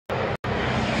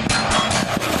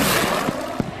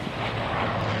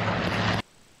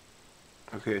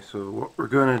Okay, so what we're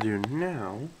going to do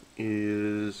now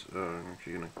is, I'm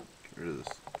actually going to get rid of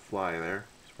this fly there.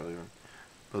 He's probably been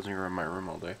buzzing around my room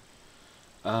all day.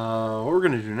 What we're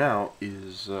going to do now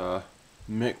is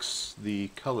mix the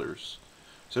colors.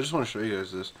 So I just want to show you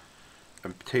guys this.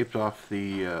 I've taped off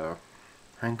the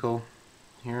Henkel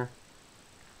here,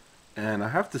 and I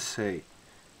have to say,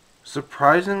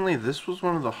 surprisingly, this was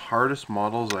one of the hardest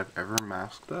models I've ever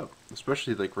masked up,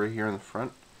 especially like right here in the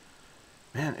front.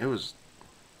 Man, it was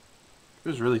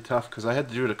really tough because I had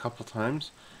to do it a couple times,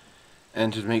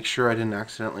 and to make sure I didn't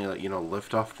accidentally, like,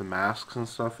 lift off the masks and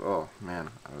stuff. Oh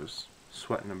man, I was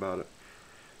sweating about it,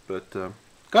 but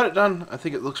got it done. I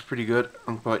think it looks pretty good.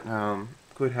 I'm quite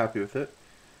happy with it.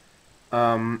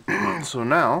 So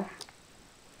now,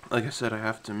 like I said, I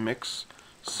have to mix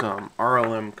some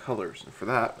RLM colors, and for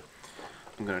that,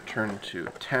 I'm going to turn to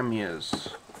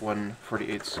Tamiya's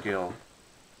 1/48 scale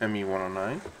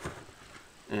ME109.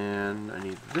 And I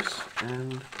need this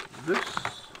and this.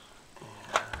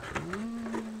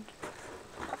 And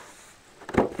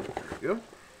there we go.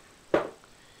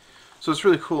 So it's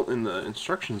really cool in the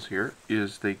instructions here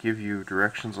is they give you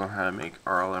directions on how to make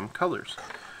RLM colors.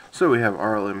 So we have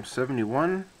RLM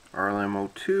 71, RLM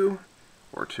 02,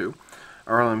 or 2,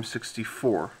 RLM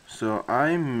 64. So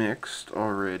I mixed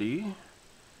already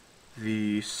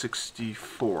the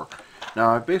 64.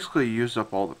 Now I basically used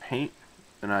up all the paint,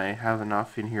 and I have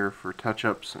enough in here for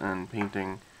touch-ups and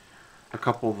painting a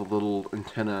couple of the little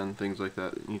antenna and things like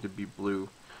that need to be blue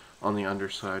on the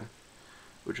underside,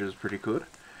 which is pretty good.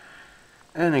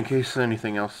 And in case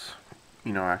anything else,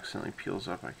 accidentally peels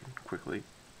up, I can quickly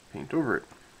paint over it.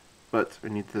 But I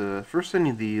need first I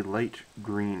need the light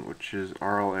green, which is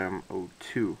RLM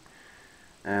 02.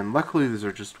 And luckily these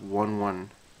are just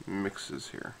 1/1 mixes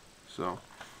here. So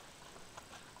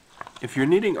if you're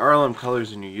needing RLM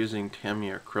colors and you're using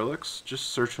Tamiya acrylics, just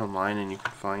search online and you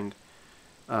can find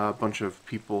a bunch of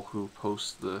people who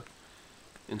post the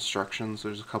instructions.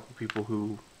 There's a couple people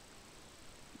who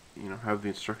have the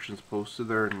instructions posted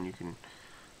there, and you can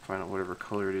find out whatever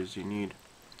color it is you need.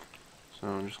 So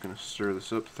I'm just going to stir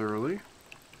this up thoroughly.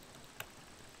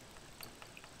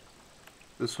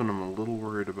 This one I'm a little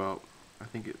worried about. I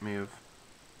think it may have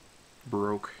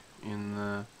broke in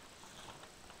the...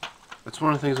 That's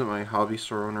one of the things that my hobby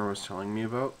store owner was telling me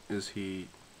about, is I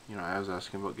was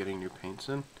asking about getting new paints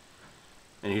in,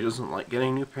 and he doesn't like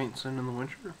getting new paints in the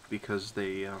winter because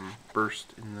they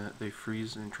burst they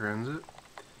freeze in transit,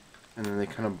 and then they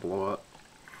kind of blow up.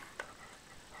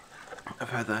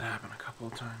 I've had that happen a couple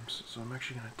of times, so I'm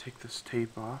actually going to take this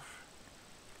tape off.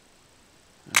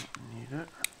 I don't need it.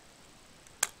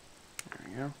 There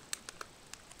we go.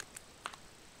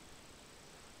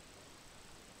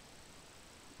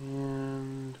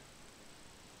 And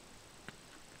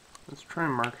let's try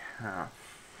and mark half.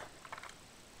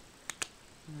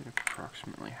 Maybe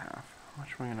approximately half. How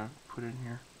much am I going to put in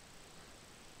here?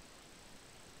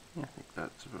 Yeah, I think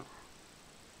that's about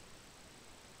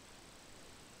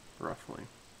roughly.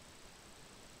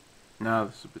 No,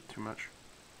 this is a bit too much.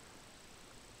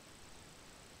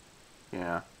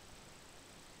 Yeah.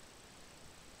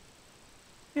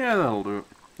 Yeah, that'll do it.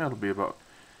 That'll be about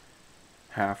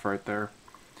half right there.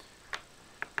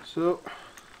 So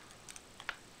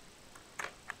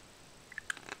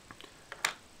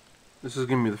this is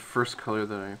going to be the first color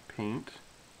that I paint.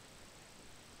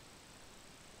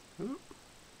 Oop,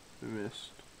 I missed.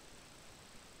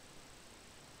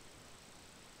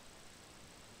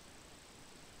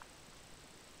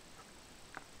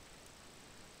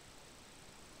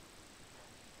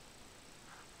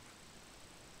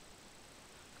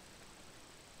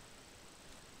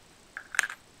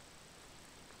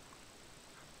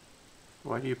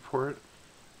 Why do you pour it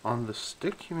on the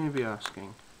stick, you may be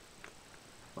asking?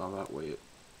 Well, that way it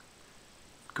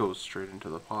goes straight into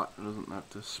the pot. It doesn't have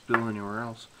to spill anywhere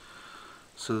else.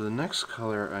 So the next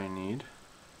color I need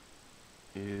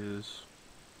is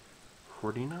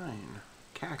 49,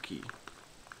 khaki.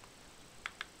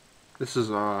 This is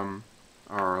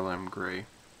RLM gray,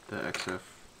 the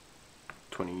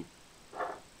XF22,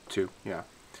 yeah.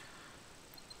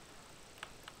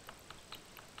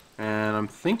 And I'm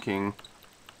thinking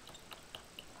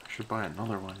I should buy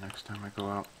another one next time I go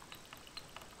out.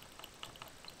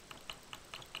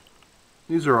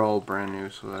 These are all brand new,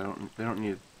 so they don't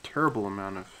need a terrible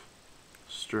amount of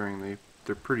stirring.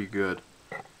 They're pretty good.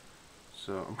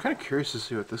 So I'm kind of curious to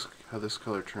see how this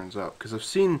color turns out, because I've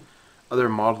seen other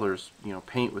modelers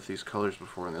paint with these colors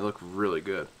before, and they look really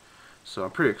good. So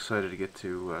I'm pretty excited to get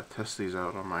to test these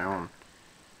out on my own.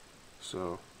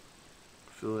 So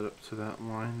fill it up to that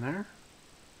line there.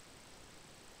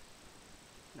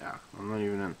 Yeah, I'm not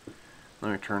even in.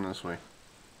 Let me turn this way.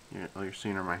 All you're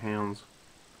seeing are my hands.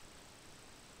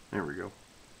 There we go.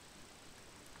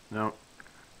 No.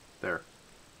 There.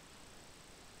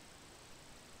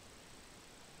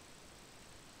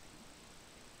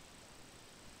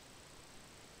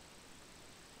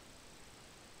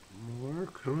 More,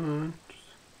 come on.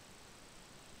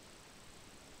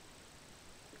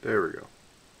 There we go.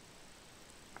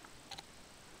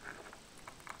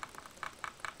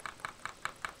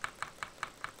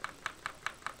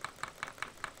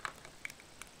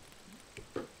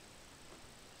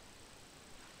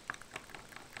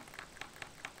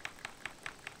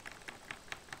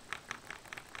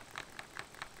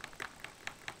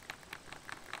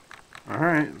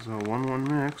 Alright, so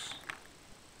 1-1 mix.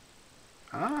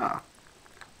 Ah!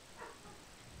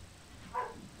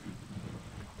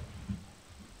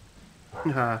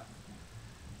 Ha.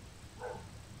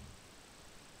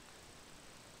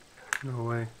 No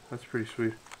way. That's pretty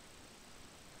sweet.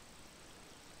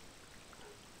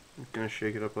 I'm gonna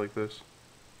shake it up like this.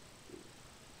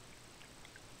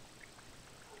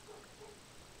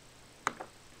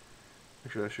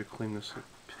 Actually, I should clean this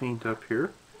paint up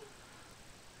here.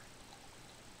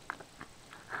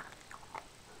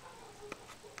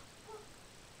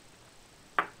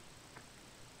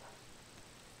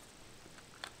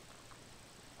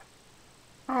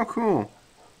 Oh, cool.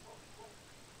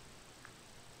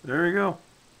 There we go.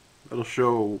 It'll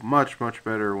show much, much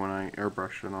better when I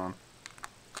airbrush it on.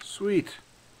 Sweet.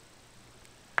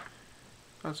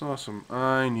 That's awesome.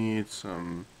 I need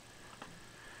some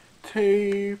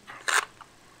tape.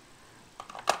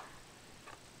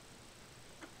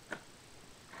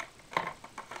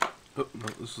 Oh, no,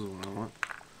 this is the one I want.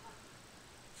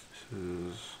 This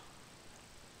is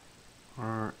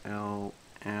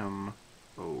RLM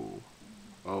 002.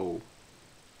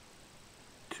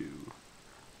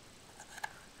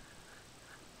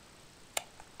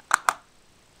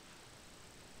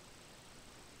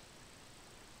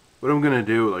 What I'm gonna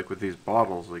do, like with these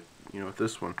bottles, like with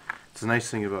this one, it's a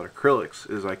nice thing about acrylics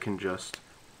is I can just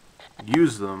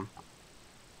use them,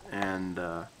 and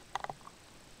I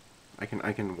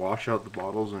can wash out the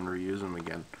bottles and reuse them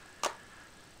again.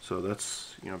 So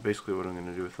that's basically what I'm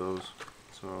gonna do with those.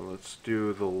 So let's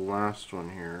do the last one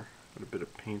here. Put a bit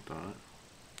of paint on it.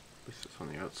 At least it's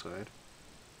on the outside.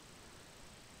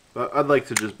 But I'd like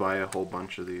to just buy a whole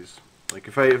bunch of these. Like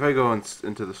if I go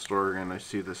into the store and I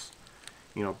see this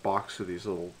box of these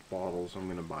little bottles, I'm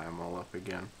gonna buy them all up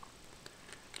again,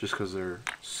 just because they're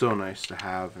so nice to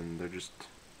have and they're just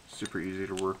super easy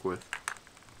to work with.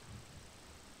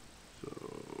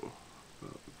 So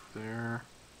about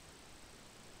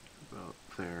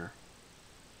there,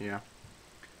 yeah.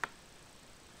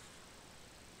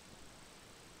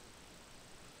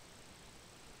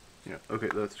 Yeah, okay,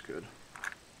 that's good.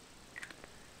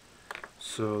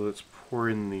 So let's pour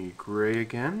in the gray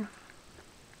again.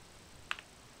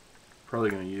 Probably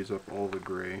going to use up all the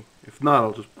gray. If not,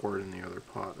 I'll just pour it in the other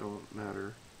pot. It won't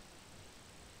matter.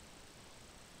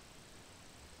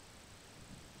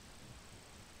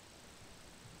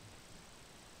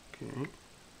 Okay.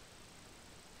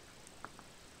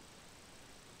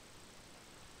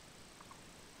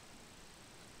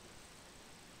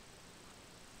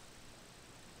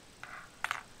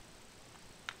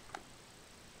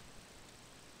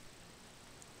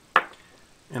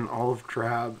 And olive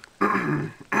drab.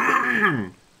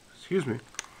 Excuse me.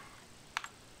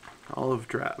 Olive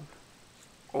drab.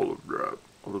 Olive drab.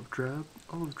 Olive drab.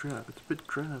 Olive drab. It's a bit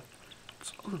drab.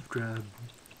 It's olive drab.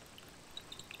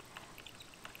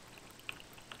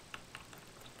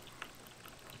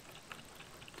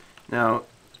 Now,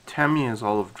 Tamiya's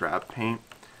olive drab paint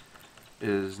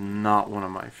is not one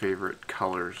of my favorite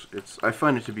colors. I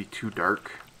find it to be too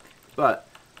dark, but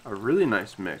a really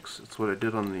nice mix. It's what I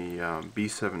did on the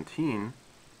B17.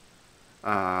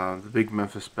 The Big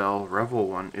Memphis Belle Revell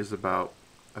one is about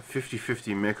a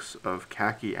 50-50 mix of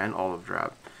khaki and olive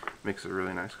drab. Makes a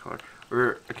really nice color.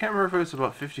 Or I can't remember if it was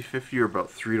about 50-50 or about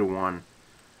 3-to-1.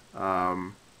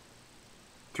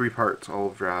 3 parts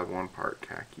olive drab, 1 part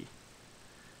khaki.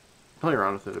 Play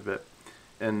around with it a bit,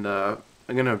 and I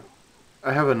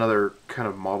have another kind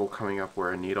of model coming up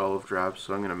where I need olive drab,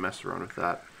 so I'm gonna mess around with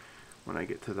that when I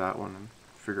get to that one and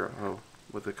figure out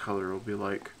what the color will be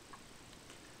like.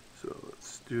 So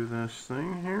let's do this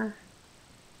thing here.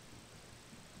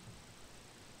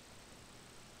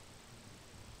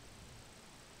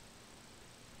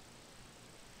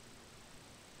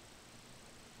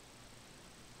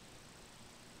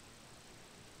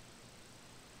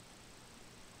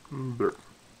 Blur.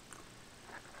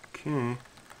 Okay.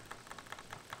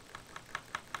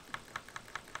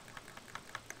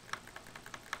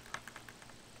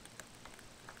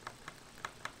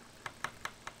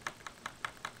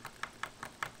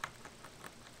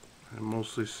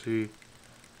 mostly see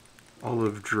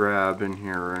olive drab in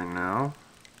here right now.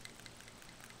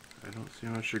 I don't see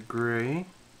much of gray.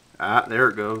 Ah, there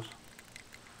it goes.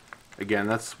 Again,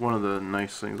 that's one of the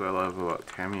nice things I love about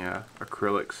Tamiya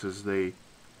acrylics is they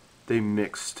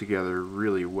mix together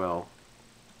really well.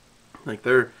 Like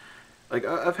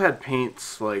I've had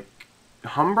paints like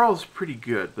Humbrol's pretty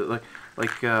good, but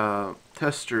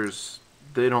testers,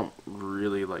 they don't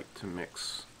really like to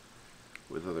mix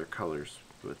with other colors.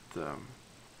 But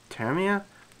Tamiya,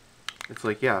 it's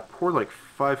like, yeah, pour like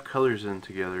 5 colors in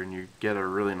together and you get a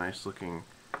really nice looking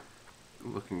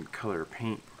color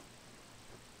paint.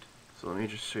 So let me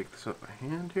just shake this up by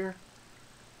hand here.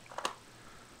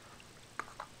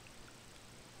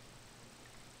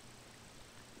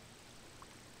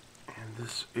 And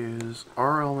this is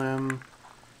RLM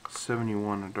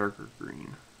 71, a darker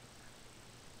green.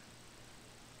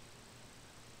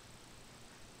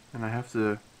 And I have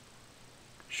to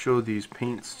show these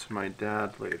paints to my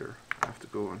dad later. I have to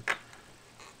go and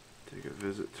take a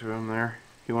visit to him there.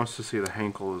 He wants to see the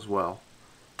Henkel as well.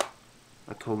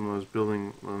 I told him I was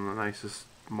building one of the nicest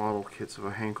model kits of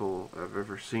a Henkel I've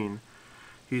ever seen.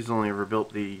 He's only ever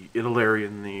built the Italeri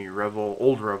and the Revell,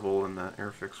 old Revell, and the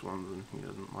Airfix ones, and he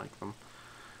doesn't like them.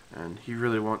 And he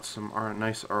really wants some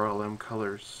nice RLM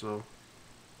colors, so...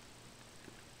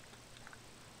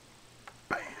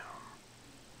 Bam!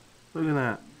 Look at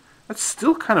that. That's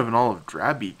still kind of an olive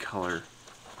drabby color.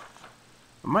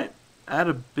 I might add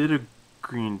a bit of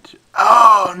green to...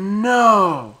 Oh,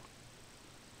 no!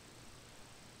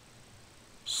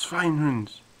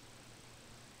 Schweinhund.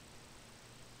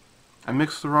 I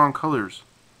mixed the wrong colors.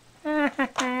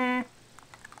 I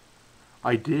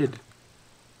did.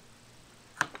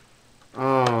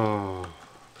 Oh.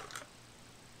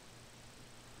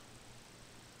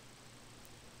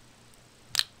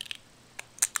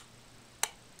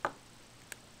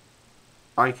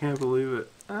 I can't believe it.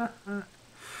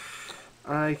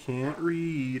 I can't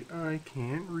read. I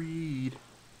can't read.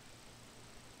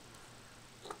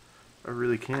 I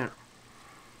really can't.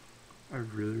 I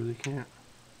really can't.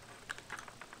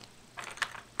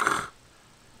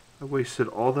 I wasted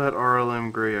all that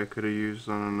RLM gray I could have used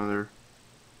on another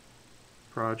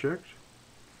project.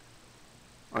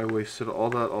 I wasted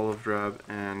all that olive drab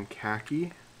and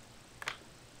khaki.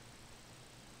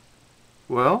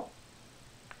 Well,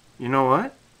 you know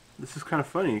what? This is kind of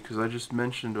funny because I just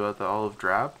mentioned about the olive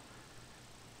drab.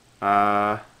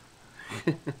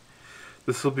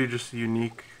 This will be just a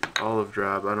unique olive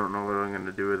drab. I don't know what I'm going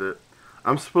to do with it.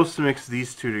 I'm supposed to mix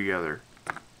these two together.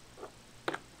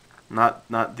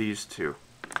 Not these two.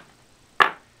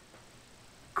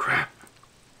 Crap.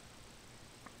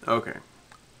 Okay.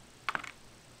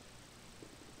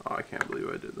 Oh, I can't believe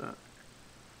I did that.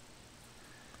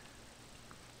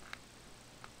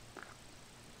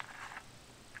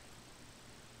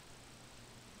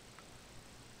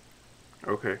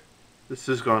 Okay. This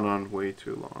has gone on way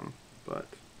too long, but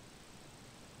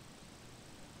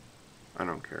I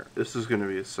don't care. This is going to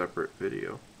be a separate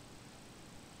video.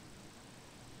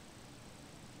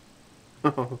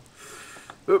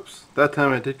 Oops, that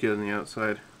time I did get on the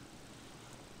outside.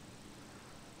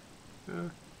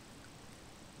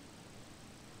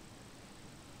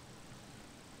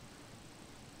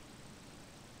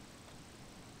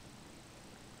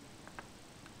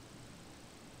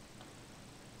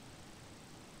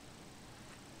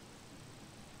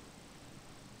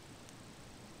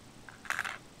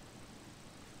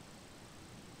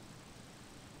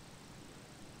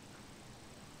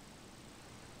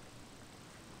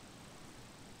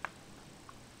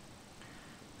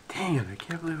 Dang it, I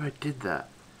can't believe I did that.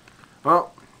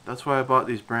 Well, that's why I bought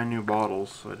these brand new bottles,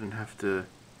 so I didn't have to,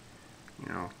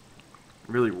 you know,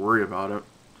 really worry about it,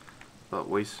 about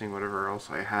wasting whatever else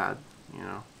I had, you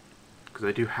know. Because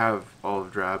I do have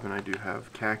olive drab and I do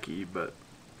have khaki, but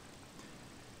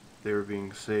they were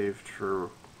being saved for,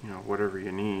 you know, whatever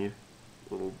you need.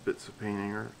 Little bits of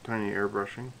painting or tiny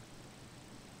airbrushing.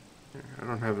 I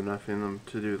don't have enough in them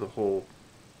to do the whole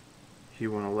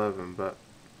He-111, but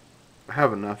I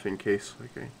have enough in case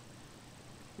like I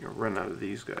run out of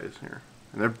these guys here.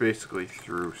 And they're basically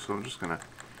through, so I'm just gonna,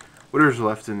 whatever's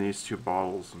left in these two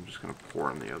bottles, I'm just gonna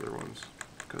pour in the other ones,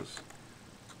 because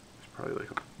there's probably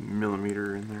like a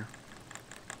millimeter in there.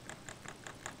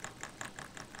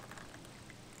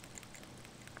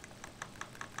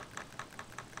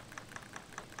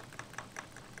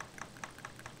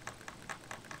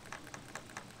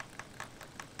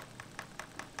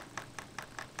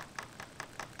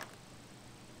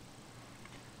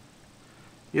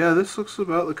 Yeah, this looks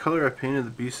about the color I painted the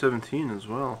B-17 as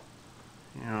well.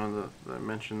 You know, I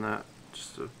mentioned that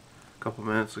just a couple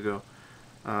minutes ago.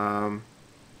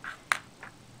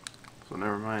 so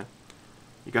never mind.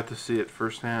 You got to see it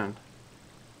firsthand.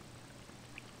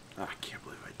 Oh, I can't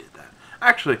believe I did that.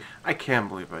 Actually, I can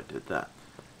believe I did that.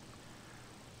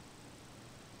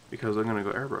 Because I'm going to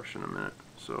go airbrush in a minute.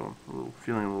 So,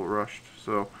 feeling a little rushed.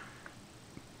 So,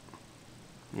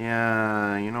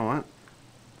 yeah, you know what?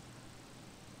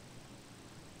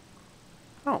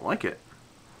 I don't like it.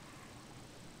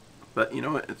 But you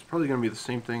know what? It's probably going to be the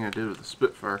same thing I did with the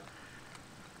Spitfire.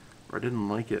 Where I didn't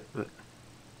like it, but...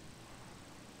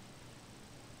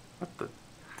 What the...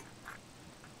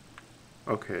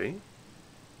 Okay.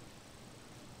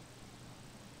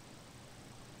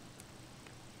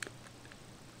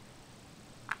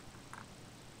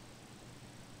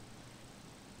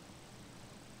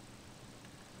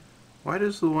 Why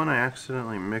does the one I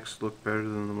accidentally mixed look better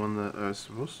than the one that I was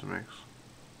supposed to mix?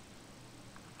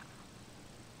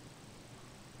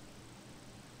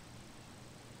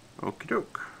 Okie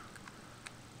doke.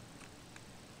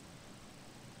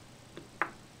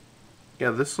 Yeah,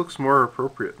 this looks more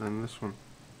appropriate than this one.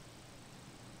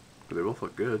 But they both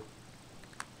look good.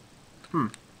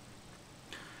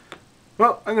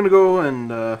 Well, I'm going to go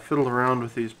and fiddle around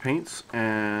with these paints,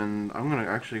 and I'm going to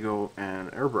actually go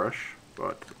and airbrush,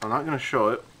 but I'm not going to show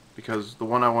it, because the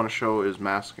one I want to show is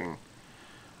masking.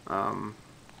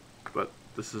 But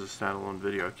this is a standalone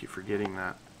video, I keep forgetting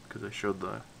that, because I showed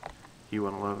the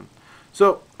He-111.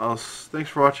 So, thanks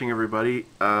for watching, everybody.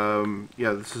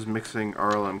 Yeah, this is mixing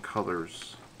RLM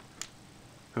colors.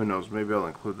 Who knows, maybe I'll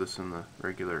include this in the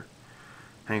regular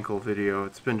Hankel video.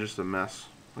 It's been just a mess.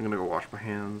 I'm going to go wash my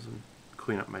hands and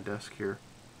clean up my desk here.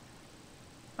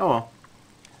 Oh well.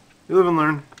 You live and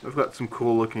learn. I've got some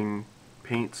cool looking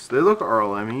paints. They look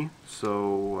RLM-y,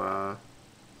 so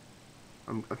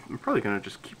I'm probably going to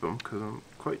just keep them, because I'm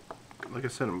quite, like I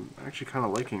said, I'm actually kind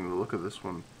of liking the look of this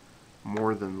one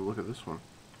more than the look of this one.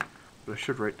 But I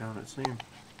should write down its name.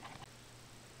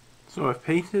 So I've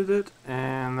painted it,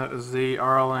 and that is the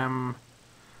RLM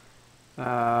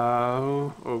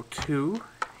 02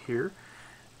 here.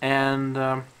 And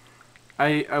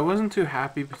I wasn't too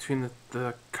happy between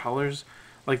the colors.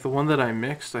 Like the one that I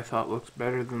mixed, I thought looked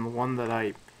better than the one that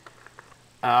I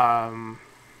than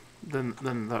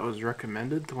that was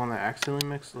recommended. The one that I accidentally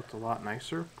mixed looked a lot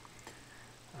nicer.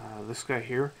 This guy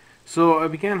here. So I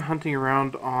began hunting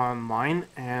around online,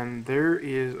 and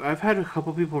I've had a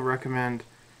couple people recommend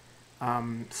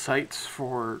sites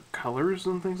for colors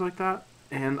and things like that,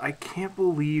 and I can't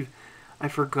believe I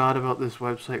forgot about this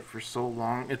website for so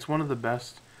long. It's one of the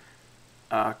best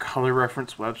color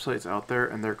reference websites out there,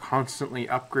 and they're constantly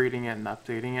upgrading it and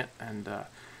updating it, and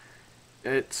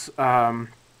it's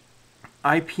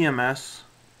IPMS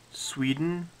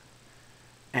Sweden.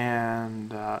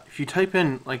 And if you type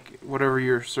in like whatever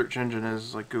your search engine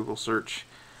is, like Google search,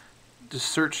 just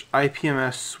search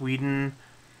IPMS Sweden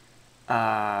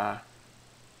color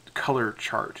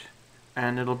chart,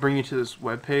 and it'll bring you to this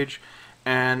web page,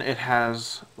 and it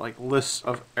has like lists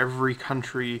of every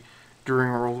country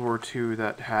during World War II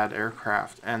that had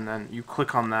aircraft, and then you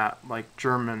click on that, like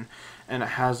German, and it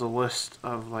has a list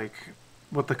of like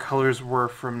what the colors were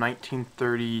from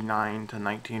 1939 to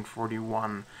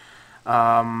 1941.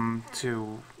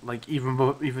 To like even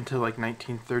to like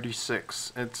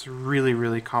 1936. It's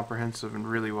really comprehensive and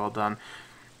really well done.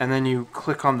 And then you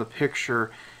click on the picture,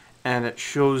 and it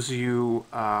shows you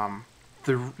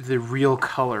the real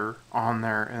color on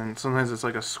there. And sometimes it's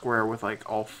like a square with like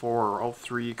all 4 or all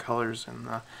 3 colors in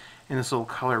this little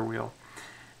color wheel.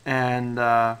 And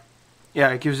yeah,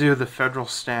 it gives you the federal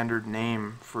standard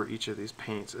name for each of these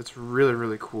paints. It's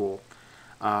really cool.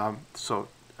 So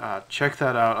check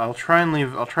that out. I'll try and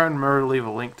remember to leave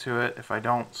a link to it. If I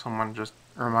don't, someone just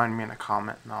remind me in a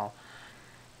comment, and I'll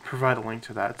provide a link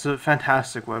to that. It's a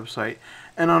fantastic website,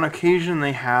 and on occasion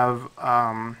they have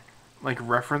like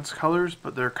reference colors,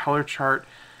 but their color chart,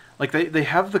 like they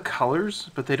have the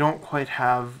colors, but they don't quite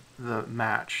have the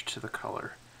match to the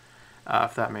color,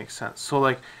 if that makes sense. So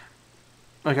like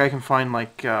I can find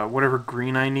like whatever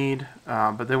green I need,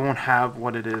 but they won't have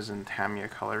what it is in Tamiya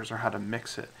colors or how to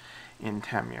mix it in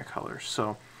Tamiya colors.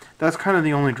 So that's kind of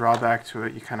the only drawback to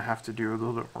it. You kind of have to do a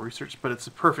little bit more research, but it's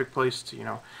a perfect place to, you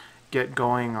know, get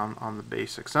going on the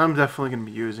basics. I'm definitely going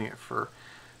to be using it for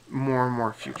more and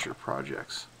more future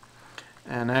projects.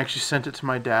 And I actually sent it to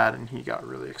my dad, and he got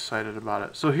really excited about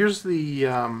it. So here's the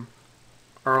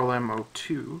RLM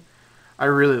 02. I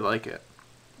really like it.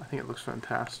 I think it looks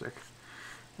fantastic.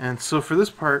 And so for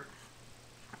this part,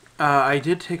 I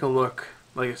did take a look.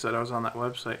 Like I said, I was on that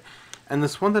website. And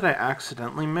this one that I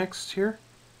accidentally mixed here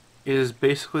is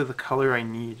basically the color I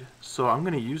need. So I'm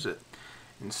going to use it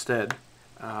instead.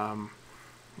 And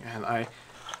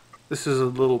This is a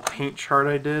little paint chart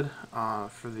I did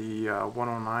for the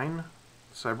 109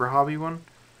 Cyber Hobby one.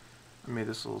 I made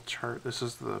this little chart. This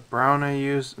is the brown I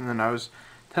used, and then I was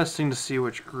testing to see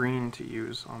which green to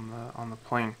use on the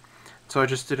plane. So I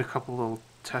just did a couple little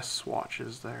test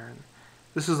swatches there, and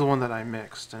this is the one that I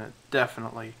mixed, and it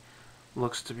definitely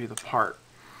looks to be the part.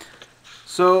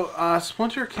 So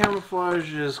splinter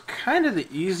camouflage is kind of the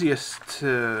easiest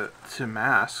to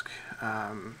mask, you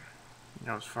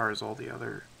know, as far as all the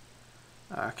other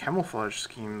camouflage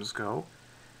schemes go.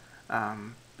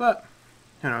 But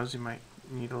who knows, you might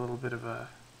need a little bit of a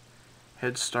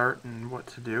head start in what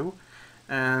to do.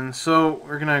 And so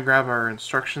we're gonna grab our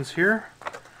instructions here,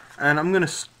 and I'm gonna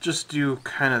just do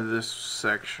kind of this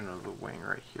section of the wing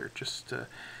right here, just to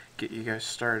get you guys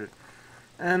started.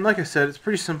 And like I said, it's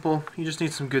pretty simple. You just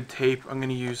need some good tape. I'm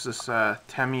gonna use this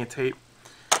Tamiya tape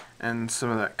and some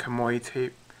of that Kamoi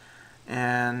tape.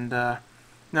 And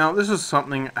now this is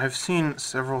something I've seen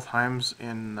several times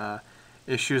in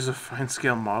issues of Fine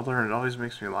Scale Modeler, and it always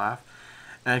makes me laugh.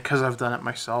 And because I've done it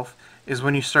myself, is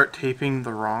when you start taping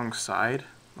the wrong side.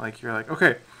 Like you're like,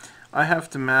 okay, I have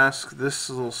to mask this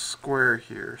little square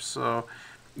here. So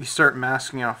you start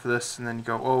masking off this, and then you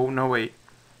go, oh no wait,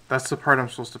 that's the part I'm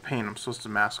supposed to paint. I'm supposed to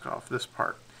mask off this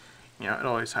part. You know, it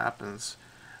always happens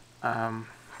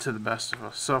to the best of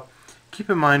us. So keep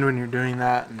in mind when you're doing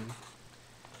that, and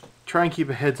try and keep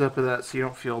a heads up of that so you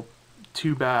don't feel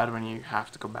too bad when you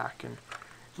have to go back and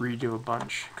redo a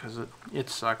bunch, because it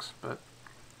sucks. But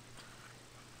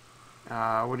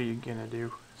what are you gonna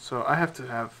do? So I have to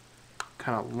have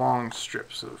kind of long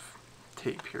strips of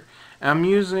tape here, and I'm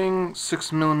using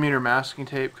 6mm masking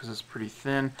tape because it's pretty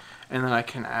thin, and then I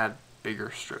can add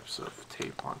bigger strips of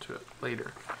tape onto it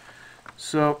later.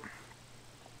 So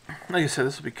like I said,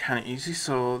 this will be kind of easy.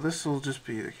 So this will just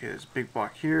be, okay, this big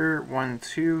block here, 1,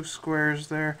 2 squares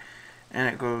there, and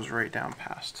it goes right down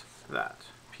past that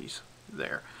piece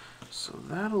there. So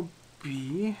that'll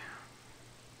be,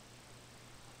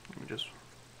 let me just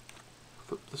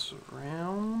flip this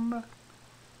around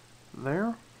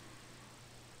there.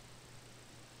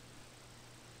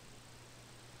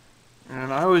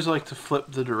 And I always like to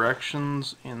flip the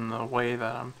directions in the way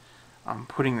that I'm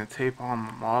putting the tape on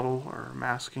the model or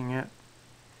masking it,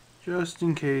 just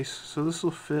in case. So this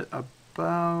will fit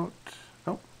about,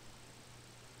 oh,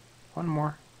 one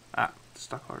more. Ah, it's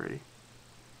stuck already.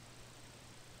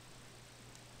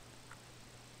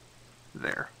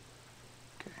 There.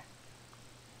 Okay.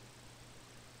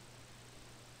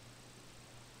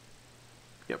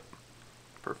 Yep.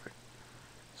 Perfect.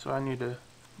 So I need to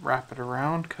wrap it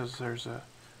around because there's a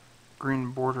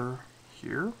green border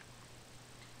here.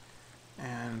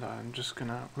 And I'm just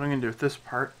gonna, what I'm gonna do with this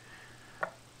part, a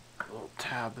little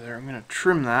tab there, I'm gonna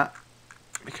trim that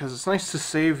because it's nice to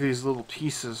save these little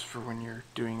pieces for when you're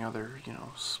doing other, you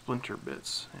know, splinter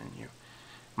bits, and you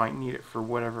might need it for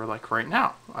whatever. Like right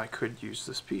now, I could use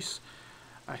this piece,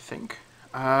 I think,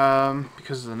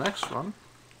 because of the next one.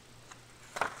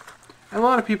 And a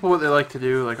lot of people, what they like to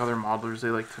do, like other modelers, they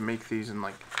like to make these in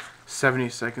like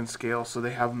 70-second scale, so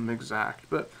they have them exact.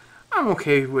 But I'm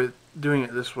okay with doing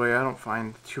it this way. I don't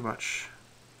find too much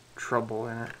trouble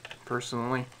in it,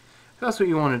 personally. If that's what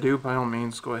you want to do, by all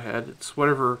means, go ahead. It's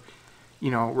whatever,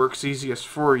 you know, works easiest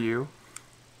for you.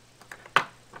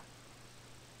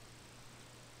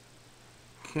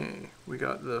 Okay, we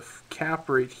got the cap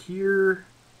right here.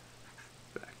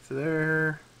 Back to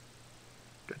there.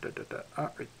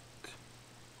 Right.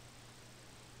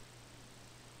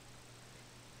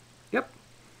 Yep.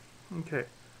 Okay.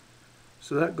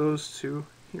 So that goes to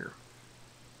here.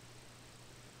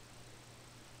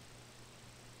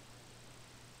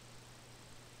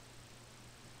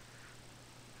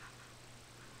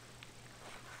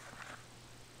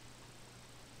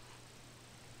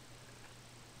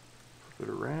 Flip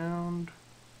it around.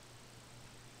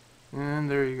 And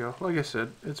there you go. Like I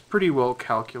said, it's pretty well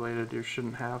calculated. You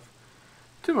shouldn't have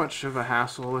too much of a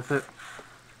hassle with it.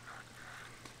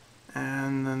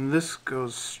 And then this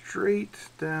goes straight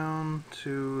down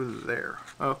to there.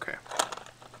 Okay.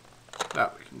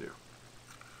 That we can do.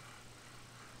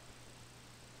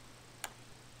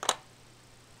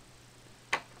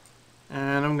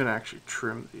 And I'm going to actually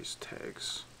trim these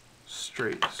tags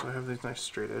straight, so I have these nice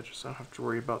straight edges. So I don't have to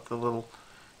worry about the little,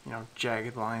 you know,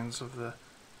 jagged lines of the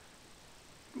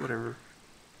whatever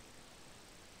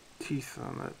teeth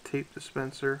on the tape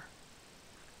dispenser.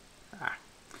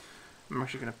 I'm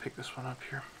actually going to pick this one up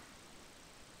here.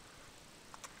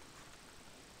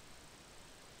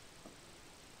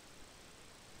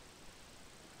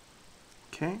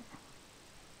 Okay.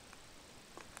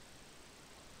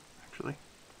 Actually,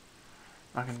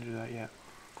 not going to do that yet.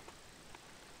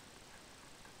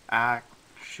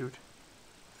 Shoot.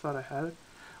 I thought I had it.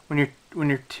 When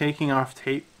you're taking off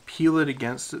tape, peel it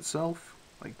against itself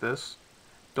like this.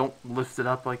 Don't lift it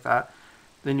up like that.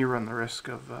 Then you run the risk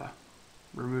of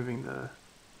removing the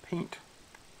paint.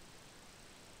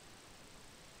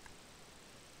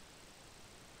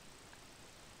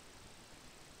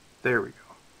 There we go.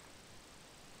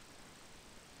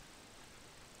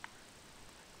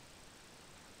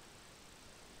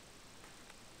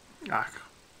 Ah.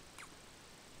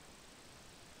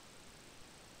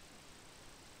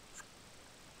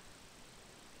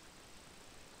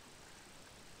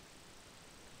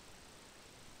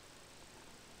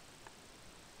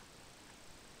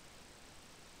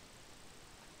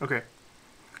 Okay.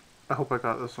 I hope I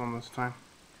got this one this time.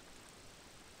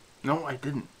 No, I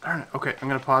didn't. Darn it. Okay, I'm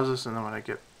going to pause this, and then when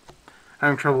I'm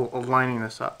having trouble aligning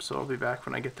this up, so I'll be back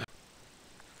when I get that.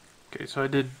 Okay, so I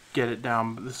did get it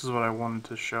down, but this is what I wanted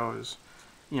to show is,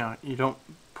 you know, you don't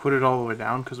put it all the way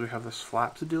down because we have this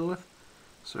flap to deal with.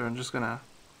 So I'm just going to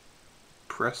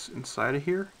press inside of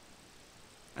here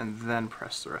and then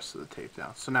press the rest of the tape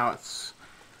down. So now it's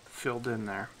filled in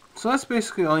there. So that's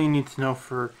basically all you need to know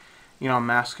for, you know,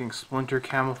 masking splinter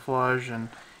camouflage. And,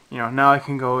 you know, now I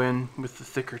can go in with the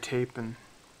thicker tape and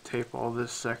tape all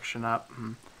this section up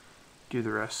and do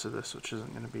the rest of this, which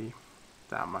isn't going to be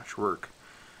that much work.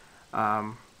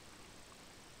 But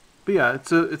yeah,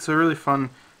 it's a really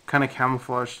fun kind of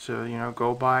camouflage to, you know,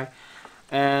 go by.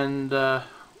 And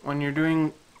when you're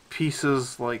doing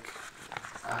pieces like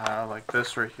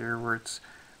this right here, where it's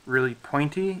really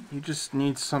pointy, you just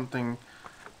need something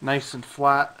nice and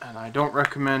flat. And I don't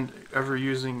recommend ever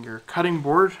using your cutting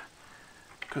board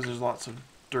because there's lots of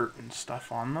dirt and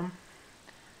stuff on them.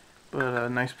 But a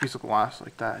nice piece of glass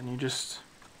like that, and you just,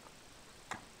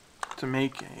 to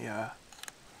make a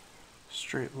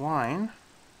straight line,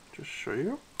 just show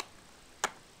you.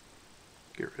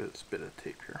 Get rid of this bit of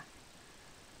tape here.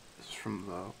 This is from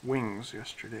the wings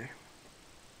yesterday.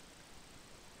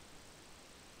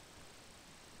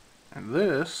 And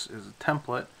this is a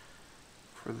template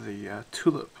for the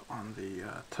tulip on the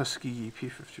Tuskegee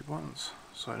P-51s,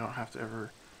 so I don't have to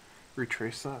ever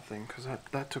retrace that thing, because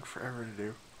that took forever to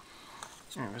do.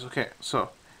 Anyways, okay,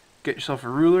 so get yourself a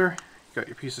ruler, got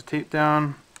your piece of tape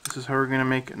down. This is how we're going to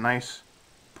make a nice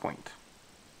point.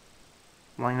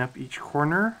 Line up each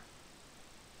corner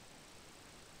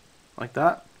like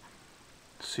that.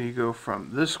 So you go from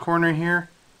this corner here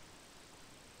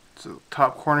to the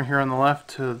top corner here on the left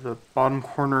to the bottom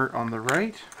corner on the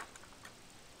right.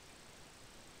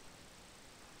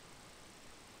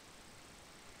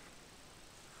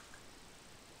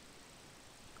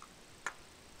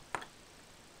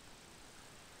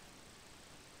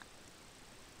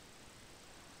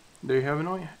 There you have an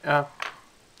oi.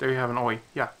 There you have an oi.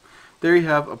 Yeah. There you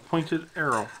have a pointed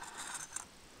arrow.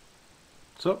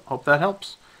 So, hope that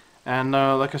helps. And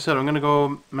like I said, I'm going to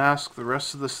go mask the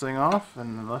rest of this thing off,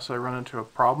 and unless I run into a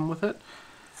problem with it,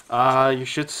 you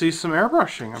should see some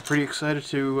airbrushing. I'm pretty excited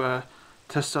to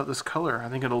test out this color. I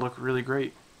think it'll look really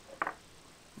great.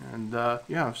 And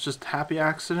yeah, it's just a happy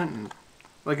accident, and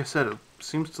like I said, it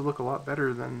seems to look a lot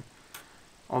better than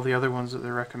all the other ones that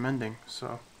they're recommending.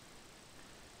 So,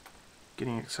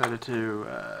 getting excited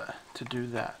to do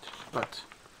that. But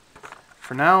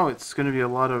for now, it's going to be a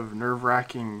lot of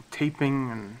nerve-wracking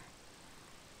taping and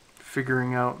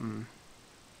figuring out and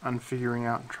unfiguring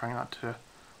out and trying not to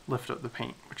lift up the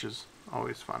paint, which is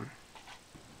always fun.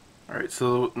 Alright,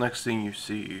 so the next thing you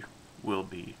see will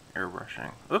be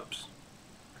airbrushing. Oops,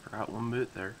 I forgot one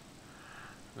bit there.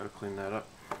 Gotta clean that up.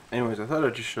 Anyways, I thought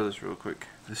I'd just show this real quick.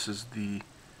 This is the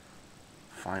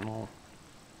final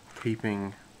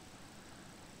taping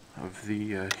of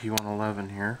the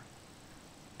He-111 here,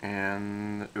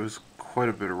 and it was quite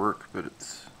a bit of work, but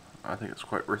I think it's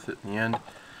quite worth it in the end.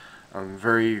 I'm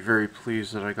very, very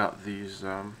pleased that I got these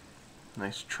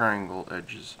nice triangle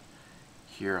edges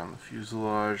here on the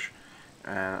fuselage,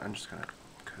 and I'm just gonna,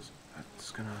 because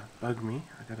that's gonna bug me,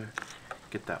 I gotta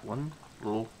get that one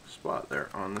little spot there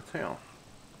on the tail.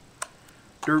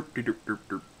 Derp de derp derp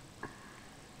derp.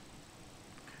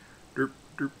 Derp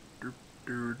derp derp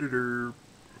derp derp derp.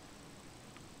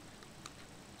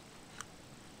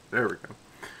 There we go.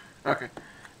 Okay,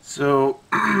 so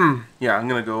yeah, I'm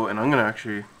gonna go and I'm gonna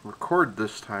actually record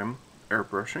this time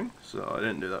airbrushing, so I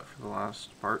didn't do that for the last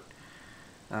part.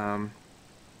 The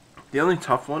only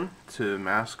tough one to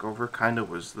mask over kind of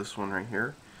was this one right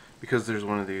here, because there's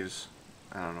one of these,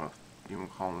 I don't know if you can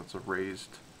call them, it's a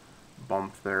raised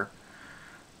bump there.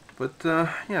 But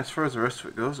yeah, as far as the rest of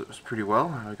it goes, it was pretty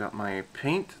well. I got my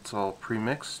paint, it's all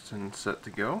pre-mixed and set to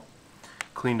go.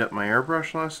 Cleaned up my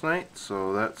airbrush last night,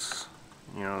 so that's,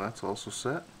 you know, that's also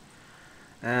set.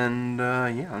 And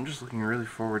yeah, I'm just looking really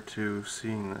forward to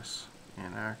seeing this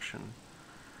in action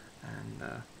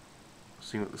and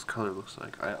seeing what this color looks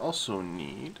like. I also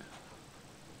need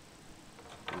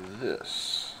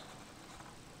this,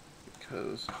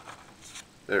 because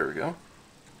there we go.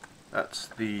 That's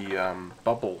the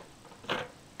bubble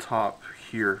top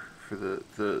here for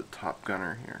the top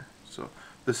gunner here. So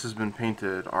this has been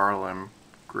painted RLM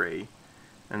gray,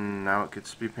 and now it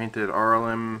gets to be painted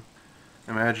RLM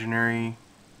imaginary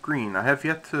green. I have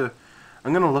yet to.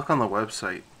 I'm gonna look on the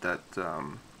website, that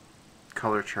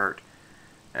color chart,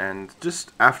 and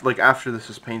just after this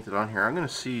is painted on here, I'm gonna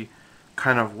see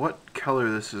kind of what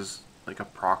color this is like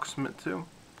approximate to.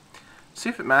 See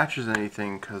if it matches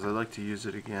anything, because I'd like to use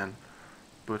it again.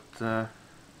 But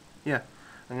yeah,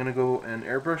 I'm gonna go and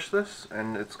airbrush this,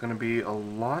 and it's gonna be a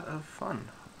lot of fun.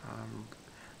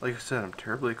 Like I said, I'm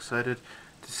terribly excited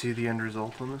to see the end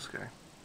result on this guy.